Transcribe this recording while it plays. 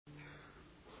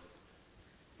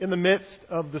in the midst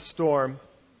of the storm,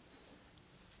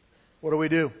 what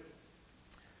do?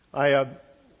 I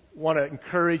want to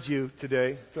encourage you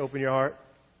today to open your heart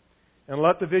and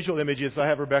let the visual images. I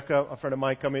have Rebecca, a friend of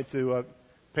mine, come in to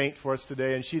paint for us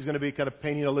today, and she's going to be kind of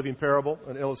painting a living parable,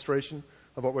 an illustration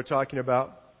of what we're talking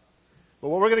about. But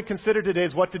what we're going to consider today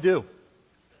is what to do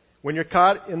when you're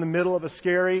caught in the middle of a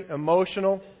scary,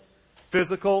 emotional,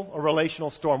 physical, or relational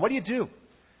storm. What do you do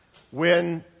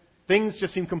when things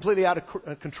just seem completely out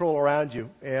of control around you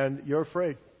and you're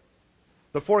afraid?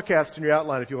 The forecast in your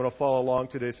outline, if you want to follow along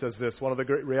today, says this: one of the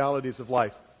great realities of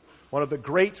life, one of the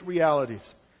great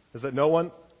realities is that no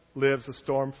one lives a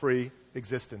storm-free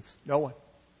existence. No one.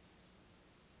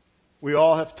 We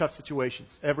all have tough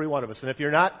situations, every one of us. And if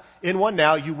you're not in one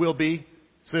now, you will be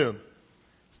soon.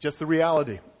 It's just the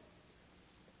reality.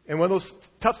 And when those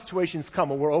tough situations come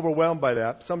and we're overwhelmed by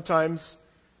that, sometimes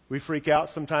we freak out,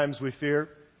 sometimes we fear,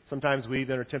 sometimes we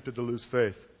even are tempted to lose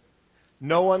faith.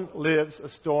 No one lives a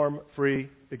storm-free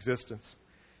existence.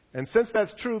 And since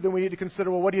that's true, then we need to consider,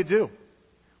 well, what do you do?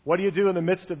 What do you do in the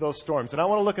midst of those storms? And I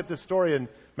want to look at this story in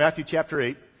Matthew chapter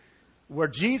 8, where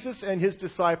Jesus and his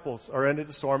disciples are in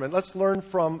the storm, and let's learn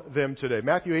from them today.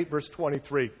 Matthew 8, verse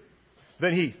 23.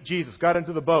 Then he, Jesus, got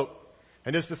into the boat,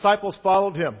 and his disciples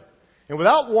followed him. And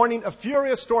without warning, a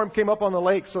furious storm came up on the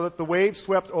lake so that the waves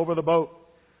swept over the boat.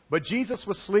 But Jesus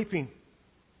was sleeping.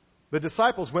 The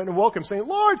disciples went and woke him, saying,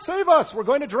 "Lord, save us, we're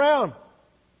going to drown."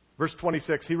 Verse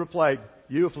 26, he replied,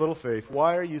 "You of little faith,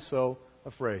 why are you so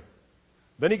afraid?"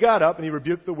 Then he got up and he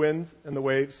rebuked the wind and the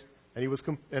waves, and it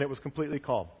was completely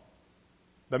calm.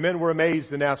 The men were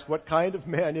amazed and asked, "What kind of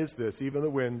man is this? Even the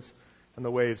winds and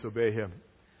the waves obey him."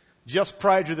 Just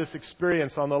prior to this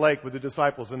experience on the lake with the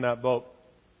disciples in that boat,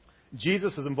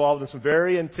 Jesus is involved in some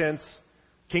very intense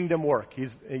kingdom work.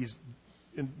 He's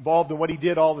involved in what he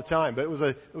did all the time, but it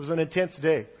was an intense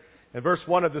day. In verse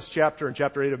 1 of this chapter, in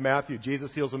chapter 8 of Matthew,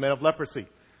 Jesus heals a man of leprosy.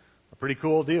 A pretty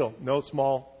cool deal, no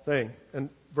small thing. In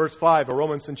verse 5, a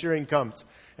Roman centurion comes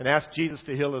and asks Jesus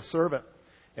to heal his servant.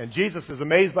 And Jesus is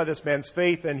amazed by this man's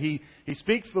faith, and he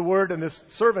speaks the word, and this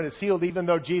servant is healed even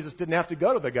though Jesus didn't have to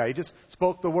go to the guy. He just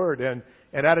spoke the word, and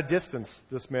at a distance,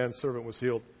 this man's servant was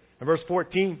healed. In verse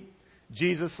 14,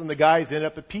 Jesus and the guys end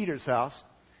up at Peter's house.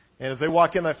 And as they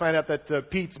walk in, they find out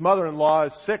that Pete's mother-in-law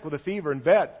is sick with a fever in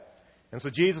bed. And so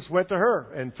Jesus went to her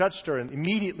and touched her, and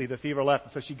immediately the fever left.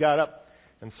 And so she got up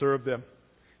and served them.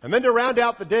 And then to round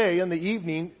out the day, in the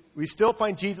evening, we still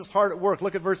find Jesus hard at work.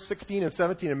 Look at verse 16 and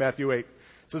 17 in Matthew 8. It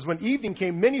says, "When evening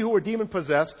came, many who were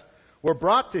demon-possessed were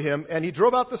brought to him, and he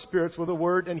drove out the spirits with a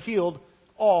word and healed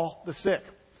all the sick."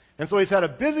 And so he's had a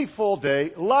busy, full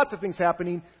day, lots of things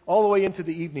happening, all the way into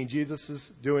the evening. Jesus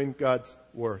is doing God's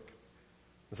work.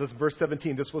 It says in verse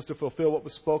 17, "This was to fulfill what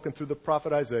was spoken through the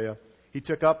prophet Isaiah. He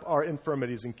took up our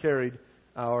infirmities and carried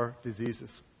our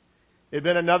diseases." It had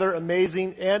been another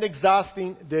amazing and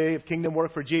exhausting day of kingdom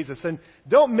work for Jesus. And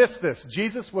don't miss this.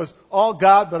 Jesus was all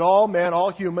God, but all man, all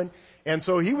human. And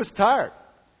so he was tired.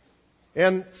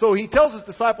 And so he tells his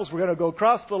disciples, "We're going to go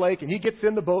across the lake," and he gets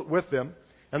in the boat with them.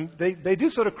 And they do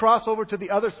sort of cross over to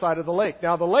the other side of the lake.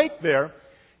 Now, the lake there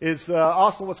is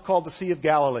also what's called the Sea of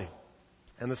Galilee.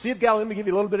 And the Sea of Galilee, let me give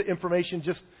you a little bit of information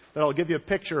just that'll give you a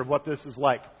picture of what this is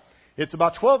like. It's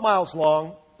about 12 miles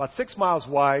long, about 6 miles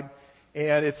wide,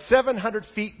 and it's 700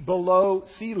 feet below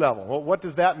sea level. Well, what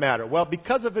does that matter? Well,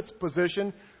 because of its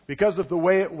position, because of the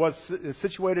way it was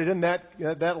situated in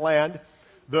that land,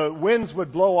 the winds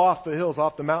would blow off the hills,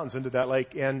 off the mountains into that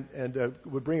lake, and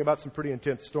would bring about some pretty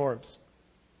intense storms.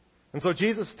 And so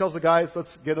Jesus tells the guys,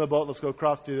 "Let's get in the boat, let's go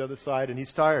across to the other side," and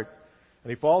he's tired. And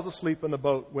he falls asleep in the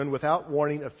boat when, without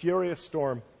warning, a furious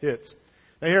storm hits.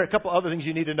 Now, here are a couple other things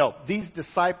you need to know. These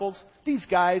disciples, these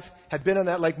guys, had been on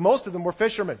that lake. Most of them were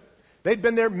fishermen. They'd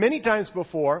been there many times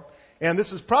before, and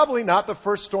this is probably not the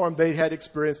first storm they had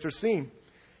experienced or seen.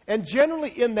 And generally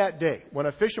in that day, when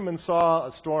a fisherman saw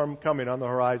a storm coming on the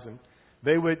horizon,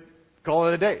 they would call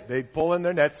it a day. They'd pull in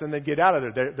their nets and they'd get out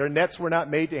of there. Their nets were not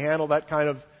made to handle that kind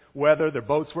of weather. Their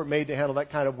boats weren't made to handle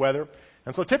that kind of weather.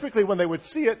 And so typically when they would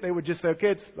see it, they would just say,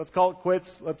 "Okay, let's call it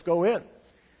quits. Let's go in."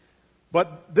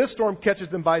 But this storm catches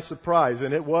them by surprise,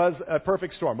 and it was a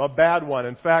perfect storm, a bad one.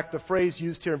 In fact, the phrase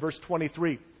used here in verse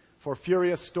 23 for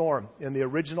furious storm in the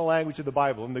original language of the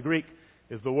Bible, in the Greek,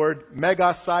 is the word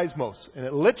megaseismos, and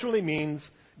it literally means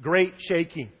great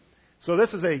shaking. So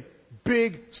this is a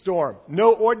big storm.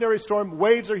 No ordinary storm.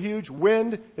 Waves are huge.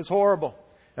 Wind is horrible.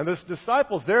 And the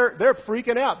disciples, they're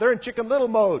freaking out. They're in Chicken Little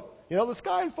mode. The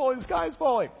sky is falling, the sky is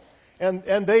falling.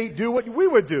 And they do what we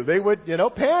would do. They would,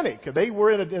 panic. They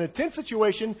were in a tense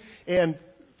situation and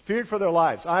feared for their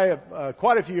lives. I,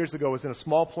 quite a few years ago, was in a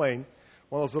small plane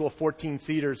one of those little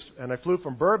 14-seaters, and I flew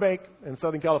from Burbank in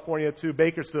Southern California to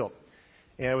Bakersfield.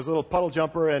 And it was a little puddle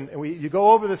jumper, and you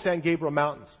go over the San Gabriel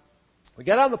Mountains. We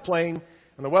got on the plane,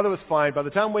 and the weather was fine. By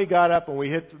the time we got up and we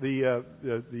hit the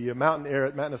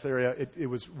mountainous area, it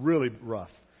was really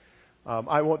rough.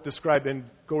 I won't describe in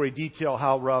gory detail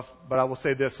how rough, but I will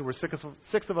say this. There were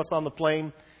six of us on the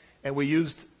plane, and we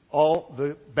used all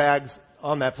the bags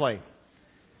on that plane.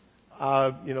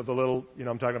 The little,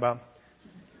 I'm talking about.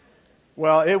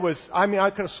 Well, it was, I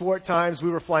could have swore at times we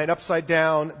were flying upside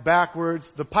down, backwards.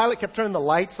 The pilot kept turning the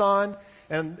lights on,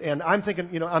 and I'm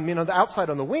thinking, on the outside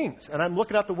on the wings. And I'm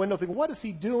looking out the window thinking, what is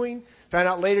he doing? Found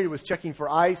out later he was checking for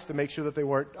ice to make sure that they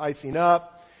weren't icing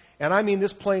up. And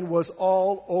this plane was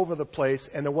all over the place,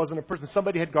 and there wasn't a person.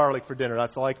 Somebody had garlic for dinner,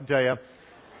 that's all I can tell you.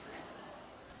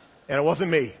 And it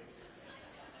wasn't me.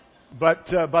 But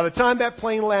by the time that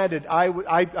plane landed,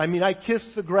 I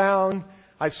kissed the ground.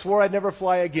 I swore I'd never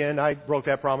fly again. I broke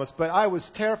that promise, but I was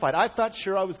terrified. I thought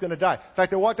sure I was going to die. In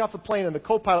fact, I walked off the plane, and the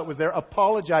co-pilot was there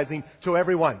apologizing to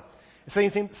everyone, saying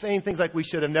things like, we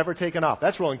should have never taken off.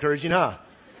 That's real encouraging, huh?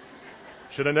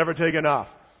 Should have never taken off.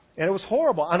 And it was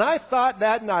horrible. And I thought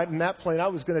that night in that plane I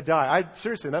was going to die.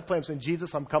 Seriously, in that plane I'm saying,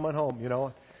 Jesus, I'm coming home,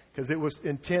 because it was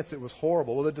intense. It was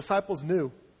horrible. Well, the disciples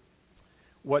knew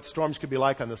what storms could be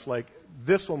like on this lake.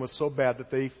 This one was so bad that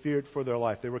they feared for their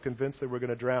life. They were convinced they were going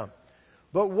to drown.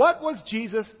 But what was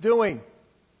Jesus doing?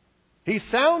 He's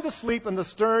sound asleep in the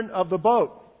stern of the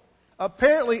boat,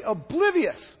 apparently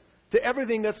oblivious to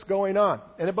everything that's going on.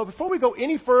 But before we go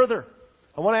any further,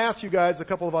 I want to ask you guys a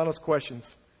couple of honest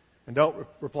questions. And don't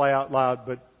reply out loud,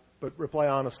 but reply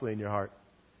honestly in your heart.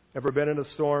 Ever been in a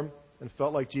storm and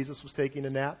felt like Jesus was taking a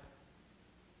nap?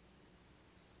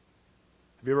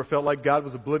 Have you ever felt like God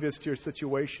was oblivious to your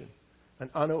situation and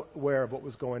unaware of what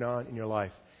was going on in your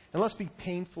life? And let's be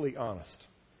painfully honest.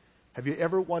 Have you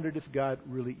ever wondered if God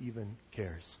really even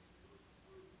cares?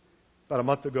 About a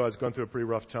month ago, I was going through a pretty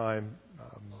rough time.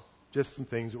 Just some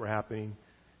things that were happening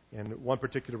in one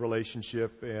particular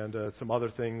relationship and some other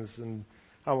things, and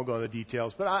I won't go into the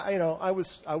details, but I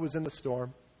was in the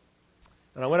storm,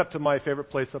 and I went up to my favorite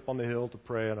place up on the hill to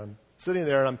pray, and I'm sitting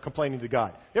there and I'm complaining to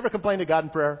God. You ever complain to God in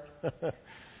prayer?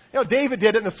 David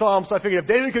did it in the Psalms, so I figured if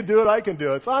David can do it, I can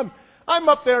do it. So I'm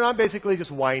up there and I'm basically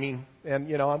just whining,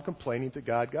 and I'm complaining to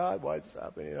God. God, why is this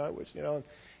happening? I wish,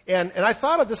 and I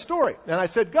thought of this story, and I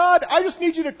said, God, I just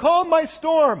need you to calm my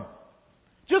storm.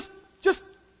 Just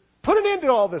put an end to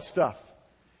all this stuff.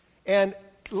 And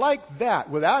like that,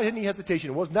 without any hesitation,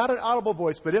 it was not an audible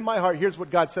voice, but in my heart, here's what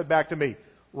God said back to me.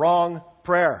 Wrong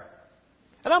prayer.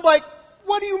 And I'm like,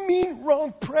 what do you mean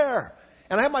wrong prayer?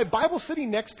 And I have my Bible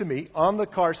sitting next to me on the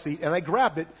car seat, and I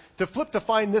grabbed it to flip to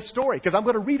find this story, because I'm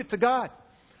going to read it to God.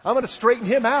 I'm going to straighten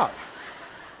him out.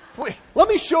 Wait, let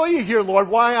me show you here, Lord,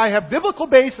 why I have biblical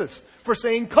basis for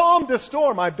saying, calm this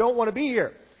storm. I don't want to be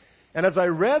here. And as I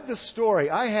read this story,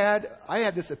 I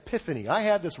had this epiphany. I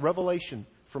had this revelation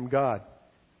from God.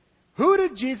 Who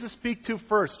did Jesus speak to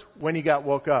first when he got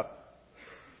woke up?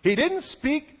 He didn't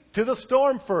speak to the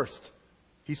storm first.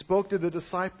 He spoke to the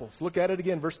disciples. Look at it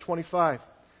again, verse 25.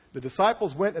 The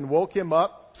disciples went and woke him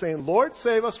up, saying, Lord,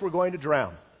 save us, we're going to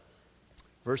drown.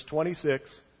 Verse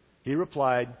 26, he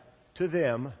replied to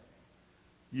them,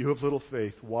 you have little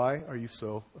faith. Why are you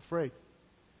so afraid?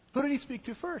 Who did he speak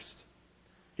to first?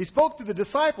 He spoke to the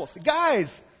disciples.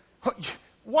 Guys,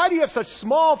 why do you have such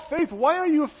small faith? Why are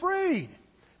you afraid?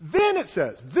 Then it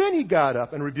says, then he got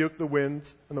up and rebuked the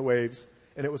winds and the waves,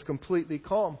 and it was completely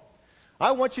calm.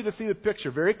 I want you to see the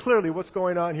picture very clearly what's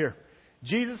going on here.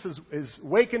 Jesus is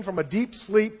wakened from a deep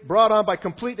sleep, brought on by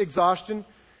complete exhaustion.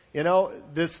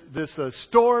 This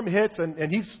storm hits,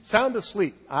 and he's sound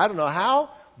asleep. I don't know how,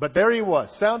 but there he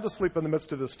was, sound asleep in the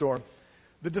midst of the storm.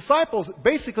 The disciples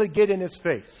basically get in his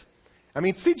face.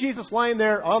 See Jesus lying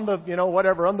there on the,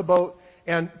 on the boat,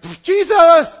 and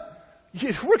Jesus!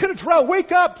 We're going to drown.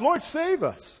 Wake up. Lord, save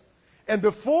us. And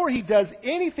before he does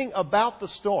anything about the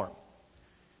storm,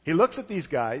 he looks at these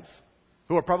guys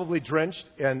who are probably drenched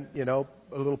and, a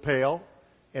little pale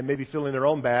and maybe filling their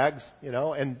own bags,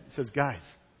 and says, guys,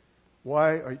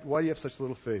 why do you have such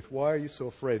little faith? Why are you so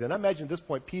afraid? And I imagine at this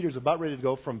point, Peter's about ready to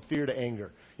go from fear to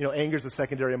anger. Anger is a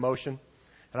secondary emotion.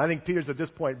 And I think Peter's at this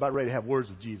point about ready to have words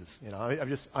with Jesus.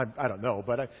 I don't know,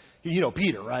 but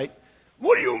Peter, right?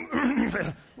 What do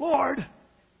you, Lord?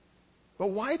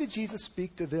 But why did Jesus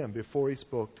speak to them before he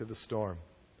spoke to the storm?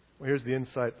 Well, here's the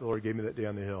insight the Lord gave me that day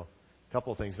on the hill. A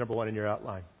couple of things. Number one in your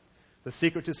outline. The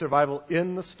secret to survival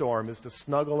in the storm is to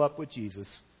snuggle up with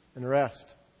Jesus and rest.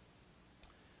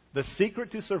 The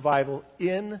secret to survival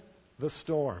in the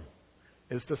storm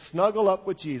is to snuggle up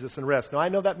with Jesus and rest. Now, I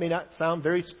know that may not sound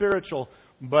very spiritual,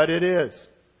 but it is.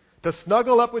 To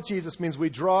snuggle up with Jesus means we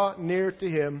draw near to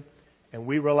Him and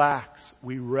we relax,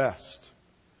 we rest.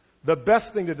 The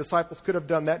best thing the disciples could have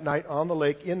done that night on the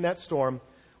lake in that storm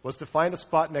was to find a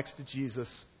spot next to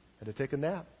Jesus and to take a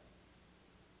nap.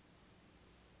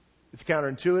 It's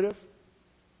counterintuitive.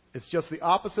 It's just the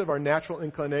opposite of our natural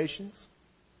inclinations.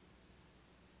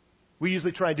 We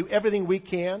usually try and do everything we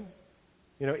can,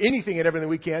 anything and everything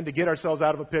we can to get ourselves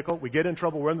out of a pickle. We get in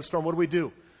trouble, we're in the storm. What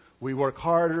do? We work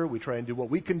harder, we try and do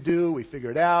what we can do, we figure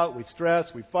it out, we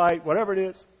stress, we fight, whatever it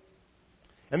is.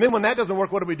 And then when that doesn't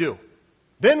work, what do?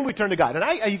 Then we turn to God.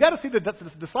 And you got to see the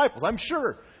disciples. I'm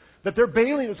sure that they're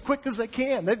bailing as quick as they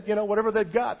can. Whatever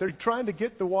they've got. They're trying to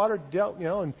get the water dealt,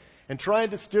 and trying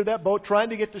to steer that boat,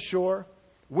 trying to get to shore.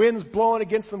 Winds blowing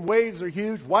against them. Waves are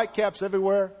huge. Whitecaps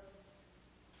everywhere.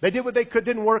 They did what they could.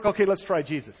 Didn't work. Okay, let's try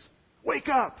Jesus. Wake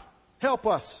up. Help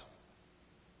us.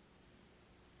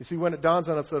 You see, when it dawns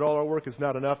on us that all our work is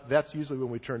not enough, that's usually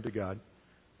when we turn to God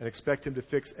and expect Him to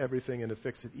fix everything and to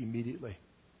fix it immediately.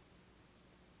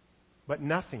 But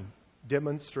nothing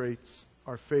demonstrates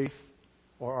our faith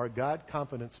or our God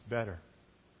confidence better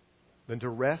than to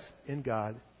rest in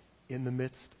God in the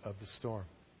midst of the storm.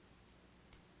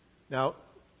 Now,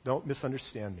 don't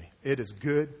misunderstand me. It is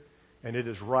good and it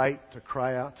is right to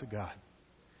cry out to God.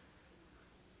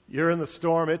 You're in the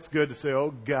storm, it's good to say,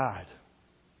 oh God,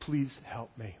 please help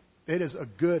me. It is a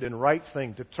good and right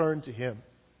thing to turn to Him.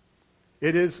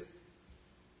 It is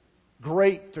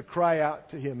great to cry out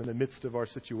to Him in the midst of our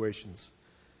situations.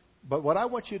 But what I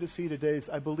want you to see today is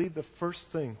I believe the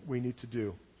first thing we need to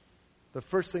do, the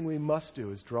first thing we must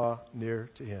do is draw near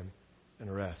to Him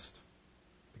and rest.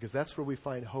 Because that's where we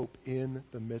find hope in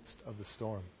the midst of the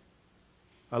storm.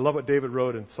 I love what David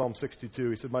wrote in Psalm 62.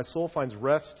 He said, my soul finds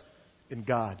rest in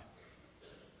God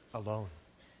alone.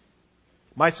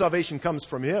 My salvation comes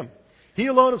from Him. He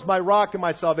alone is my rock and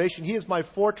my salvation. He is my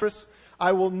fortress.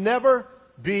 I will never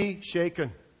be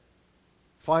shaken.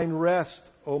 Find rest,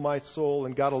 O my soul,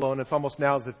 in God alone. It's almost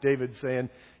now as if David's saying,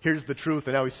 here's the truth,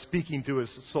 and now he's speaking to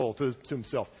his soul, to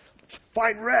himself.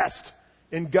 Find rest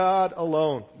in God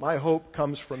alone. My hope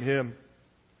comes from Him.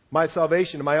 My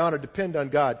salvation and my honor depend on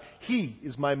God. He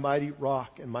is my mighty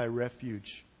rock and my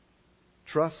refuge.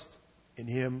 Trust in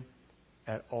Him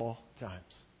at all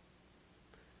times.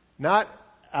 Not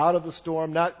out of the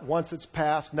storm, not once it's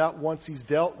passed, not once He's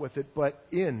dealt with it, but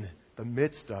in the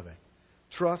midst of it.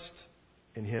 Trust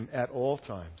in Him at all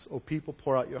times. O people,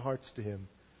 pour out your hearts to Him,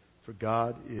 for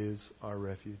God is our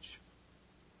refuge.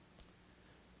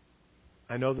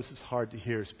 I know this is hard to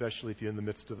hear, especially if you're in the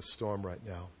midst of a storm right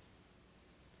now.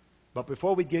 But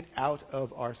before we get out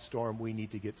of our storm, we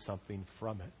need to get something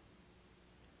from it.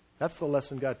 That's the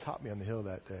lesson God taught me on the hill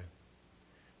that day.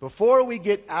 Before we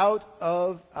get out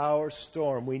of our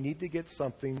storm, we need to get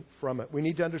something from it. We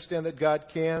need to understand that God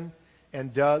can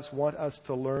and does want us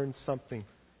to learn something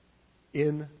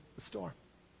in the storm,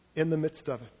 in the midst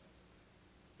of it.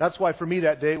 That's why for me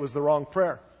that day it was the wrong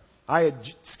prayer. I had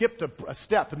skipped a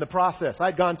step in the process.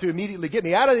 I'd gone to immediately, get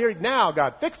me out of here now,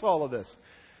 God, fix all of this.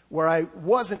 Where I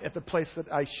wasn't at the place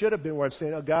that I should have been, where I'm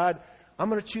saying, oh God, I'm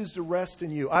going to choose to rest in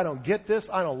You. I don't get this.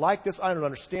 I don't like this. I don't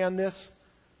understand this.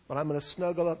 But I'm going to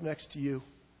snuggle up next to You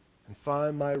and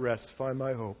find my rest, find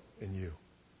my hope in You.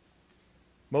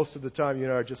 Most of the time, you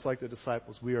and I are just like the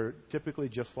disciples. We are typically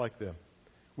just like them.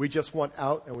 We just want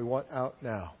out, and we want out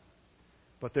now.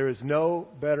 But there is no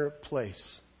better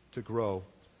place to grow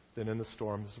than in the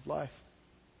storms of life.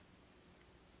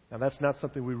 Now, that's not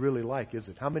something we really like, is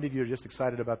it? How many of you are just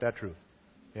excited about that truth?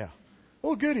 Yeah.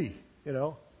 Oh, goody.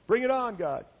 Bring it on,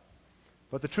 God.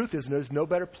 But the truth is, there's no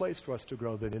better place for us to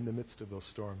grow than in the midst of those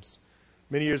storms.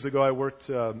 Many years ago, I worked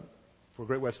for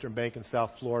Great Western Bank in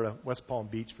South Florida, West Palm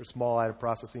Beach, for small item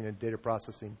processing and data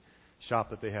processing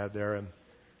shop that they had there. And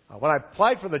when I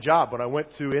applied for the job, when I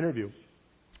went to interview,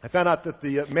 I found out that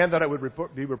the man that I would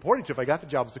be reporting to if I got the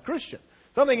job was a Christian.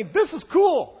 So I'm thinking, this is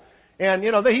cool. And,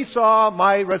 he saw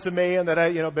my resume and that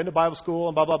I, been to Bible school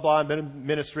and blah, blah, blah, and been in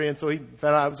ministry. And so he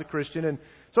found out I was a Christian. And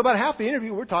so about half the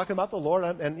interview, we're talking about the Lord.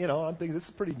 And I'm thinking, this is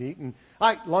pretty neat. And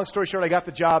long story short, I got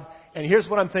the job. And here's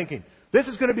what I'm thinking. This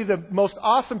is going to be the most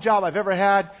awesome job I've ever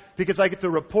had because I get to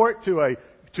report to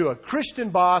a Christian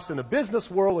boss in the business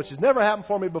world, which has never happened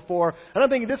for me before. And I'm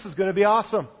thinking, this is going to be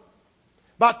awesome.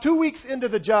 About 2 weeks into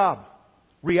the job,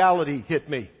 reality hit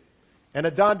me. And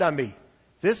it dawned on me.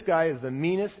 This guy is the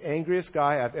meanest, angriest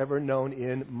guy I've ever known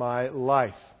in my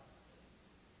life.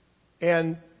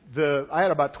 And I had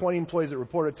about 20 employees that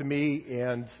reported to me,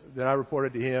 and then I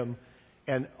reported to him,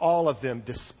 and all of them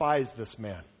despised this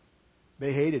man.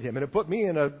 They hated him. And it put me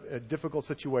in a difficult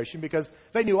situation because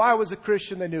they knew I was a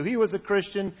Christian. They knew he was a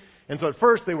Christian. And so at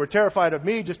first they were terrified of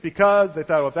me just because they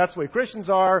thought, well, if that's the way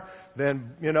Christians are,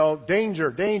 then,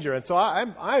 danger, danger. And so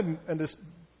I'm in this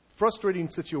frustrating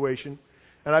situation.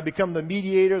 And I become the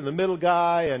mediator, the middle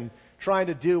guy, and trying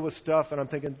to deal with stuff. And I'm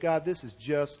thinking, God, this is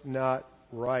just not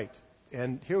right.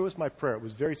 And here was my prayer. It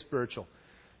was very spiritual.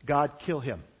 God, kill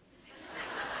him.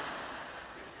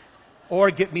 Or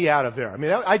get me out of there. I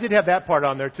mean, I did have that part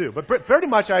on there too. But pretty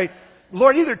much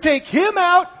Lord, either take him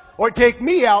out or take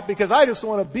me out because I just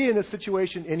don't want to be in this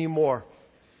situation anymore.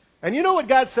 And you know what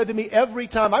God said to me every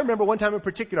time? I remember one time in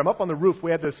particular, I'm up on the roof.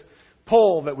 We had this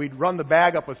pole that we'd run the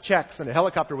bag up with checks and a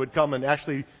helicopter would come and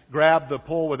actually grab the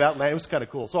pole without landing. It was kind of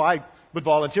cool. So I would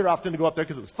volunteer often to go up there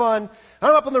because it was fun.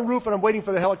 I'm up on the roof and I'm waiting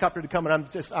for the helicopter to come and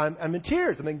I'm in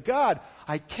tears. I mean, God,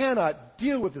 I cannot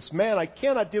deal with this man. I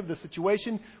cannot deal with this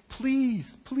situation.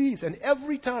 Please, please. And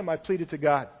every time I pleaded to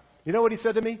God, you know what he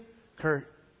said to me? Kurt,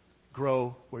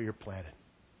 grow where you're planted.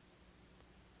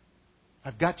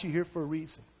 I've got you here for a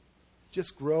reason.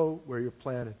 Just grow where you're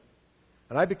planted.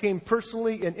 And I became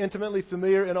personally and intimately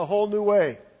familiar in a whole new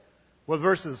way with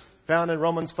verses found in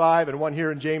Romans 5 and one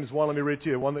here in James 1. Let me read to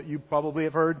you. One that you probably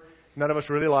have heard. None of us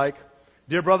really like.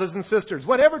 Dear brothers and sisters,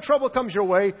 whenever trouble comes your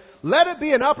way, let it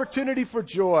be an opportunity for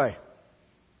joy.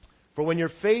 For when your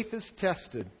faith is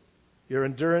tested, your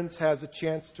endurance has a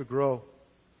chance to grow.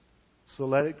 So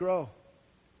let it grow.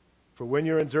 For when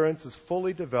your endurance is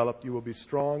fully developed, you will be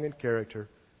strong in character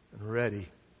and ready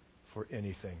for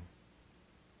anything.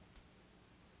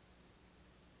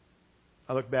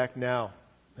 I look back now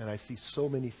and I see so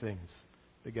many things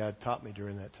that God taught me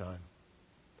during that time.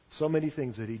 So many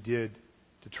things that He did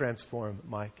to transform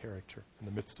my character in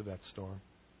the midst of that storm.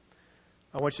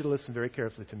 I want you to listen very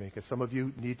carefully to me because some of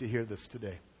you need to hear this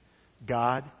today.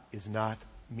 God is not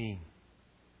mean.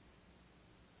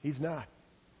 He's not.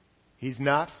 He's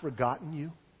not forgotten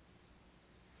you.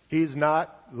 He's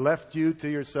not left you to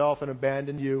yourself and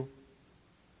abandoned you.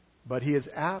 But He is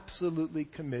absolutely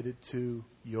committed to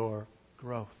your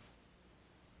growth.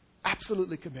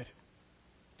 Absolutely committed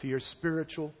to your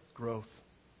spiritual growth.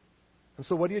 And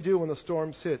so what do you do when the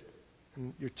storms hit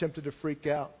and you're tempted to freak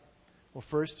out? Well,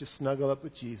 first, just snuggle up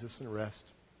with Jesus and rest.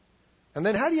 And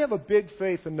then how do you have a big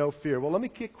faith and no fear? Well, let me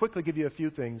quickly give you a few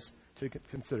things to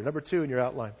consider. Number 2 in your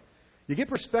outline. You get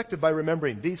perspective by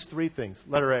remembering these 3 things.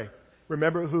 Letter A,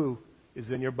 remember who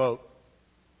is in your boat.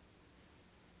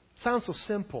 Sounds so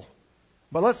simple.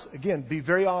 But let's, again, be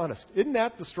very honest. Isn't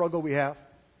that the struggle we have?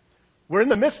 We're in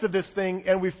the midst of this thing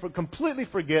and we completely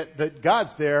forget that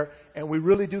God's there and we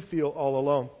really do feel all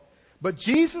alone. But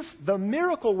Jesus, the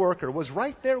miracle worker, was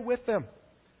right there with them.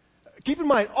 Keep in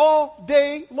mind, all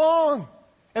day long.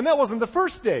 And that wasn't the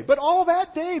first day. But all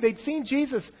that day, they'd seen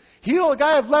Jesus heal a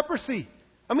guy of leprosy.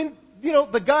 I mean,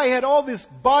 the guy had all these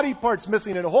body parts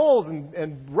missing and holes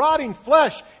and rotting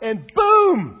flesh. And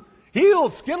boom!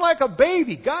 Healed, skin like a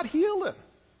baby. God healed him.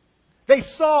 They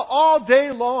saw all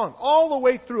day long, all the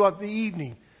way throughout the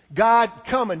evening, God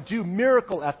come and do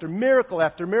miracle after miracle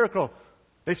after miracle.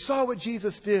 They saw what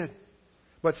Jesus did.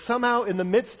 But somehow in the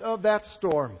midst of that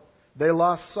storm, they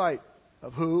lost sight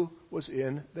of who was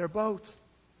in their boat.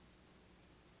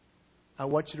 I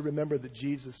want you to remember that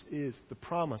Jesus is. The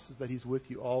promise is that He's with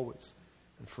you always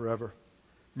and forever.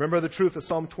 Remember the truth of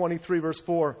Psalm 23, verse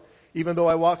 4. Even though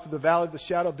I walk through the valley of the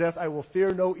shadow of death, I will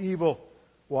fear no evil.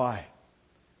 Why?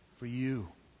 For you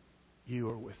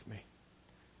are with me.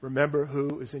 Remember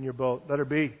who is in your boat. Letter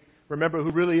B. Remember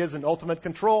who really is in ultimate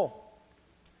control.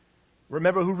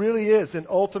 Remember who really is in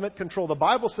ultimate control. The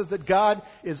Bible says that God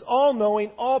is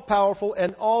all-knowing, all-powerful,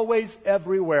 and always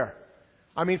everywhere.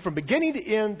 I mean, from beginning to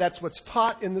end, that's what's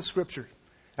taught in the Scripture.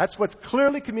 That's what's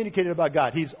clearly communicated about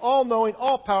God. He's all-knowing,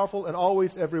 all-powerful, and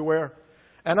always everywhere.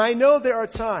 And I know there are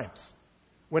times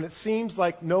when it seems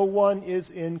like no one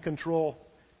is in control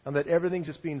and that everything's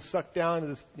just being sucked down into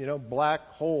this, black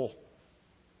hole.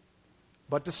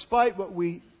 But despite what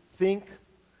we think,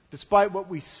 despite what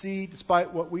we see,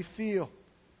 despite what we feel,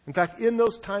 in fact, in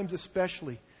those times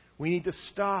especially, we need to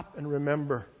stop and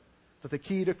remember that the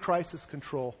key to crisis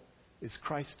control is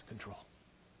Christ control.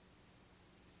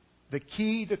 The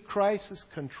key to crisis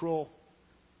control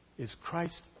is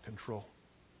Christ control.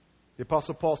 The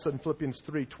Apostle Paul said in Philippians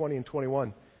 3, 20 and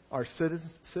 21, our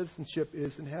citizenship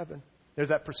is in heaven. There's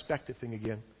that perspective thing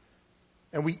again.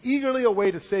 And we eagerly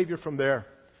await a Savior from there,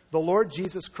 the Lord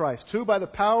Jesus Christ, who by the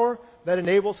power that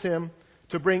enables Him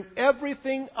to bring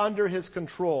everything under His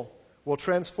control will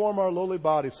transform our lowly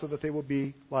bodies so that they will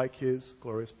be like His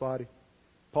glorious body.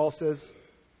 Paul says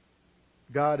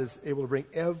God is able to bring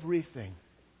everything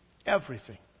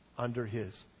under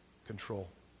His control.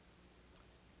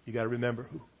 You got to remember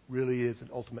who really is in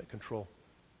ultimate control,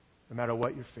 no matter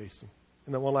what you're facing.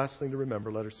 And then one last thing to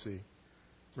remember, letter C.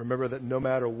 Remember that no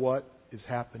matter what is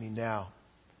happening now,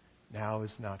 now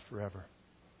is not forever.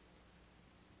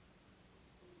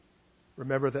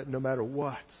 Remember that no matter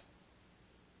what,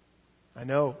 I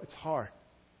know it's hard.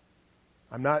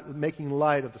 I'm not making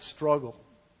light of the struggle,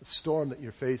 the storm that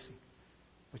you're facing.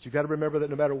 But you've got to remember that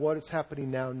no matter what is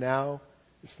happening now, now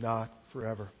is not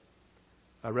forever.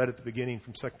 I read at the beginning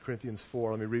from 2 Corinthians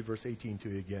 4. Let me read verse 18 to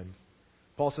you again.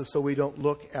 Paul says, so we don't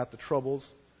look at the troubles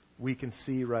we can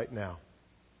see right now.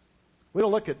 We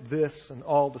don't look at this and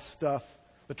all the stuff,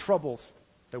 the troubles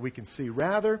that we can see.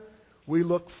 Rather, we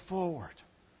look forward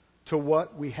to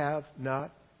what we have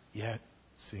not yet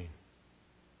seen.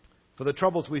 For the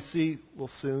troubles we see will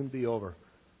soon be over.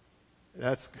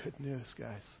 That's good news,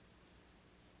 guys.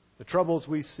 The troubles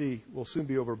we see will soon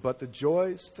be over, but the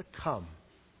joys to come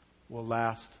will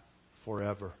last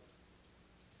forever.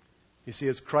 You see,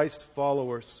 as Christ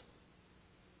followers,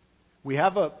 we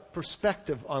have a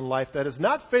perspective on life that is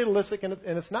not fatalistic and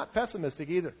it's not pessimistic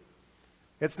either.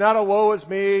 It's not a woe is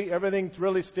me, everything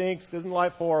really stinks, isn't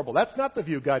life horrible? That's not the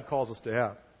view God calls us to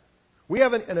have. We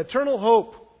have an eternal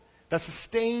hope that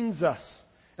sustains us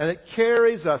and it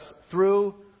carries us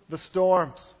through the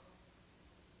storms.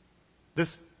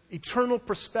 This eternal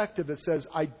perspective that says,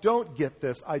 I don't get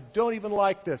this, I don't even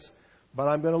like this, but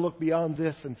I'm going to look beyond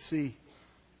this and see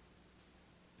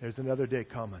there's another day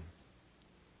coming.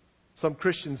 Some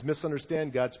Christians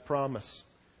misunderstand God's promise.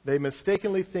 They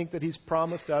mistakenly think that He's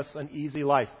promised us an easy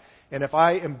life. And if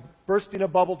I am bursting a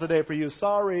bubble today for you,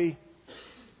 sorry.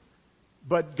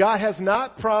 But God has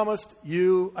not promised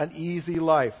you an easy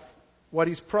life. What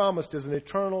He's promised is an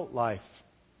eternal life,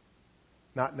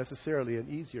 not necessarily an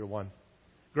easier one.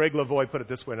 Greg Lavoie put it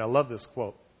this way, and I love this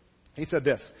quote. He said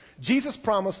this, Jesus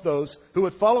promised those who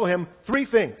would follow Him three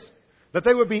things. That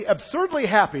they would be absurdly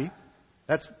happy.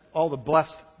 That's all the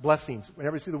blessings.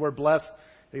 Whenever you see the word blessed,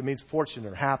 it means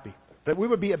fortunate or happy. That we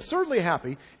would be absurdly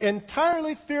happy,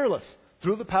 entirely fearless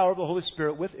through the power of the Holy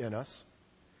Spirit within us,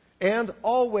 and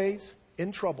always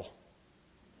in trouble.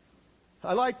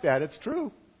 I like that. It's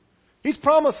true. He's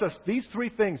promised us these three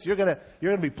things. You're going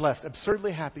to be blessed,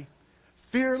 absurdly happy,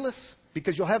 fearless,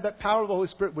 because you'll have that power of the Holy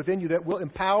Spirit within you that will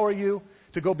empower you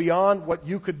to go beyond what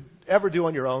you could ever do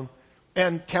on your own.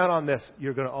 And count on this,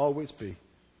 you're going to always be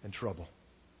in trouble.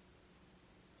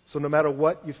 So no matter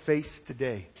what you face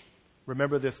today,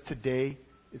 remember this, today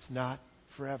is not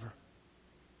forever.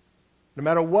 No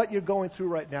matter what you're going through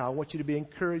right now, I want you to be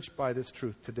encouraged by this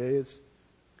truth. Today is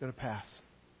going to pass.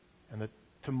 And that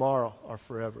tomorrow or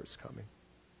forever is coming.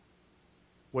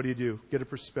 What do? Get a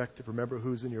perspective. Remember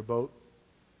who's in your boat.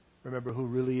 Remember who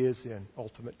really is in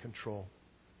ultimate control.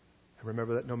 And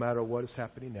remember that no matter what is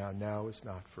happening now, now is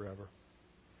not forever.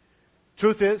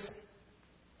 Truth is,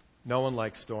 no one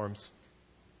likes storms.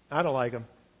 I don't like them.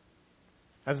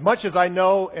 As much as I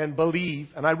know and believe,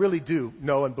 and I really do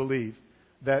know and believe,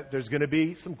 that there's going to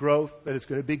be some growth, that it's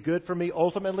going to be good for me,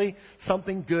 ultimately,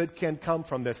 something good can come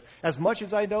from this. As much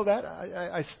as I know that,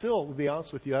 I still, to be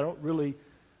honest with you, I don't really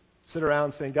sit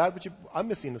around saying, God, I'm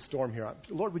missing the storm here.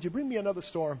 Lord, would you bring me another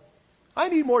storm? I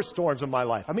need more storms in my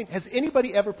life. I mean, has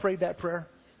anybody ever prayed that prayer?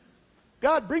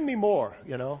 God, bring me more,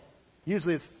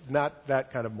 Usually it's not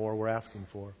that kind of more we're asking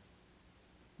for.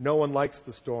 No one likes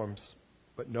the storms,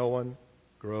 but no one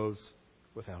grows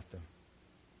without them.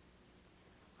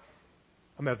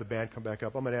 I'm going to have the band come back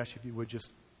up. I'm going to ask you if you would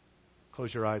just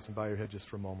close your eyes and bow your head just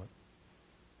for a moment.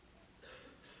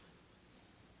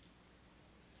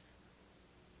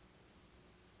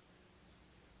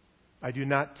 I do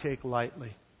not take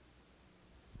lightly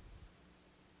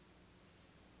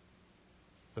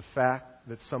the fact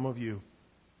that some of you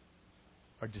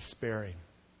are despairing.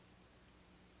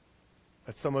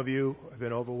 That some of you have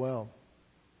been overwhelmed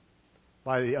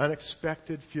by the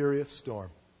unexpected, furious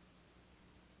storm.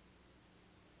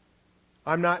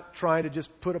 I'm not trying to just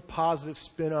put a positive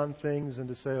spin on things and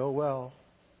to say, oh, well,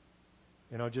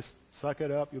 just suck it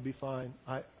up, you'll be fine.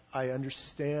 I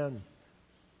understand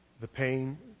the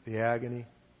pain, the agony,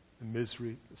 the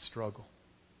misery, the struggle.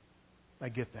 I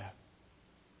get that.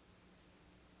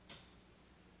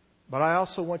 But I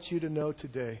also want you to know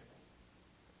today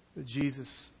that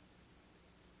Jesus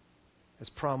has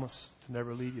promised to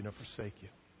never leave you nor forsake you.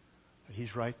 That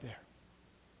He's right there.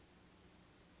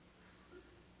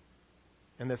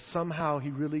 And that somehow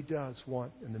He really does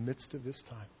want, in the midst of this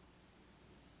time,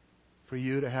 for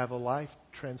you to have a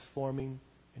life-transforming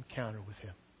encounter with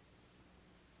Him.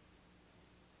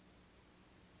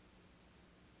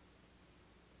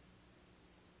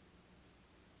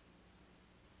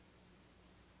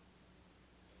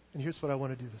 And here's what I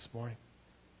want to do this morning.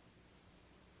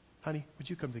 Honey, would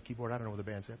you come to the keyboard? I don't know where the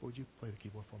band's at, but would you play the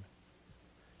keyboard for me?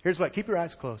 Here's what. Keep your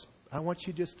eyes closed. I want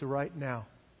you just to right now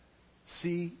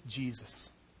see Jesus.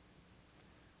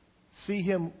 See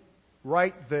Him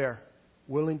right there,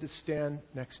 willing to stand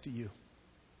next to you.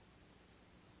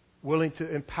 Willing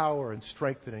to empower and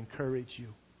strengthen and encourage you.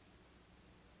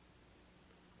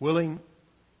 Willing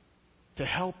to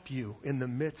help you in the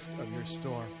midst of your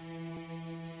storm.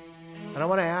 And I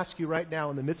want to ask you right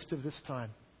now, in the midst of this time,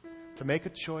 to make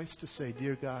a choice to say,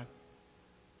 Dear God,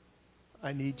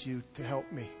 I need you to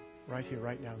help me right here,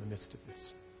 right now, in the midst of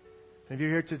this. And if you're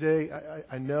here today,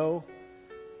 I know,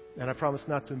 and I promise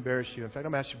not to embarrass you. In fact,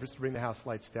 I'm going to ask you just to bring the house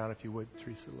lights down, if you would,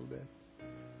 Teresa, a little bit.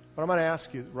 But I'm going to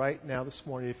ask you right now this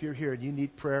morning, if you're here and you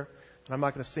need prayer, and I'm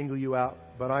not going to single you out,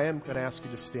 but I am going to ask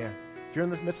you to stand. If you're in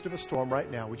the midst of a storm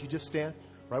right now, would you just stand?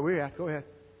 Right where you're at. Go ahead.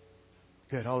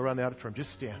 Good. All around the auditorium.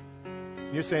 Just stand.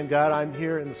 You're saying, God, I'm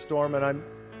here in the storm and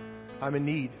I'm in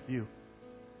need of you.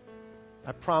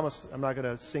 I promise I'm not going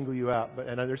to single you out.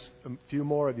 And there's a few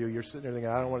more of you. You're sitting there thinking,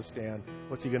 I don't want to stand.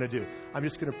 What's He going to do? I'm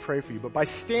just going to pray for you. But by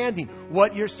standing,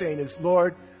 what you're saying is,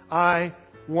 Lord, I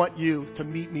want you to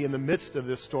meet me in the midst of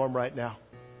this storm right now.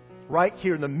 Right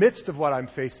here in the midst of what I'm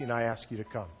facing, I ask you to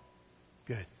come.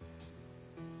 Good.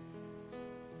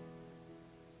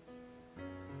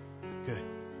 Good.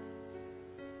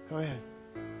 Go ahead.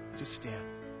 Just stand.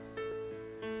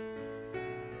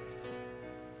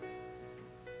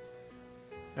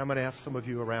 Now I'm going to ask some of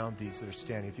you around these that are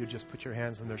standing, if you just put your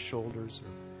hands on their shoulders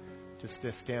or just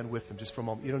stand with them just for a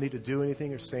moment. You don't need to do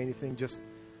anything or say anything. Just,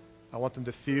 I want them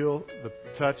to feel the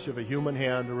touch of a human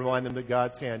hand to remind them that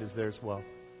God's hand is there as well.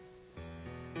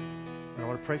 And I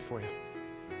want to pray for you.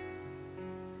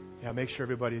 Yeah, make sure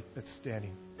everybody that's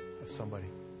standing has somebody.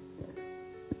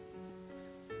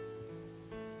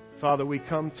 Father, we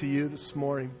come to you this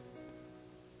morning.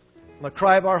 The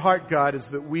cry of our heart, God, is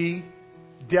that we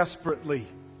desperately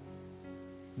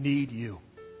need you.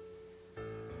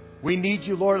 We need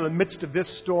you, Lord, in the midst of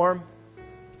this storm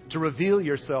to reveal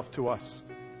yourself to us.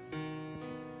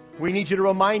 We need you to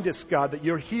remind us, God, that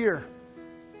you're here,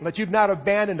 and that you've not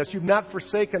abandoned us, you've not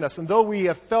forsaken us. And though we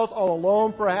have felt all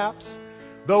alone, perhaps,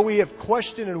 though we have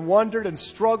questioned and wondered and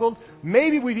struggled,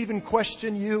 maybe we've even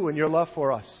questioned you and your love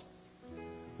for us.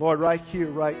 Lord, right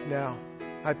here, right now,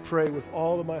 I pray with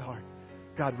all of my heart,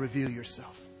 God, reveal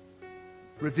yourself.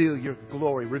 Reveal your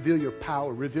glory. Reveal your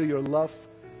power. Reveal your love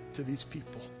to these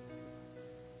people.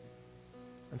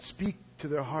 And speak to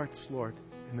their hearts, Lord,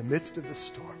 in the midst of this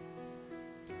storm,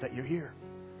 that you're here,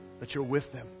 that you're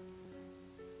with them.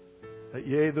 That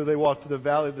yea, though they walk through the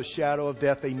valley of the shadow of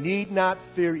death, they need not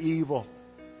fear evil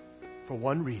for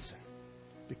one reason,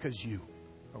 because you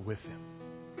are with them.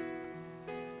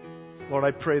 Lord,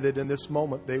 I pray that in this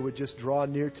moment they would just draw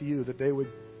near to you, that they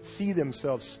would see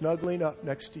themselves snuggling up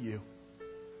next to you,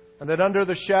 and that under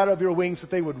the shadow of your wings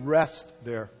that they would rest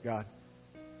there, God.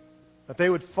 That they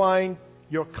would find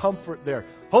your comfort there.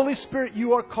 Holy Spirit,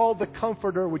 you are called the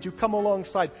Comforter. Would you come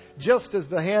alongside, just as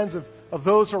the hands of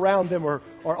those around them are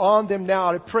on them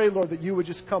now? I pray, Lord, that you would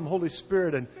just come, Holy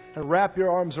Spirit, and wrap your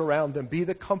arms around them. Be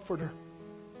the Comforter.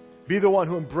 Be the one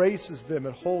who embraces them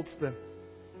and holds them.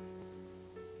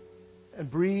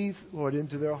 And breathe, Lord,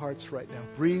 into their hearts right now.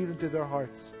 Breathe into their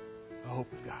hearts the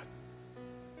hope of God.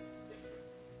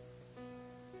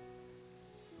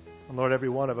 And Lord, every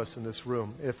one of us in this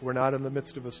room, if we're not in the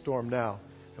midst of a storm now,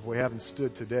 if we haven't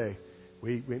stood today,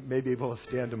 we may be able to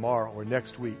stand tomorrow or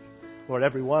next week. Lord,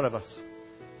 every one of us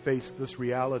face this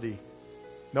reality.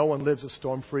 No one lives a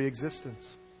storm-free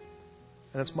existence.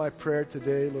 And it's my prayer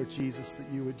today, Lord Jesus,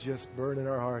 that you would just burn in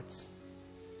our hearts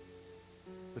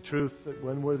the truth that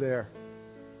when we're there,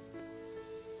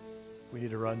 we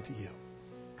need to run to you,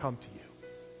 come to you,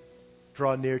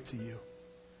 draw near to you,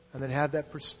 and then have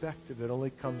that perspective that only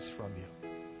comes from you.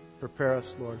 Prepare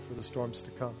us, Lord, for the storms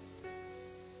to come.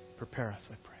 Prepare us,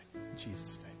 I pray. In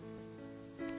Jesus' name.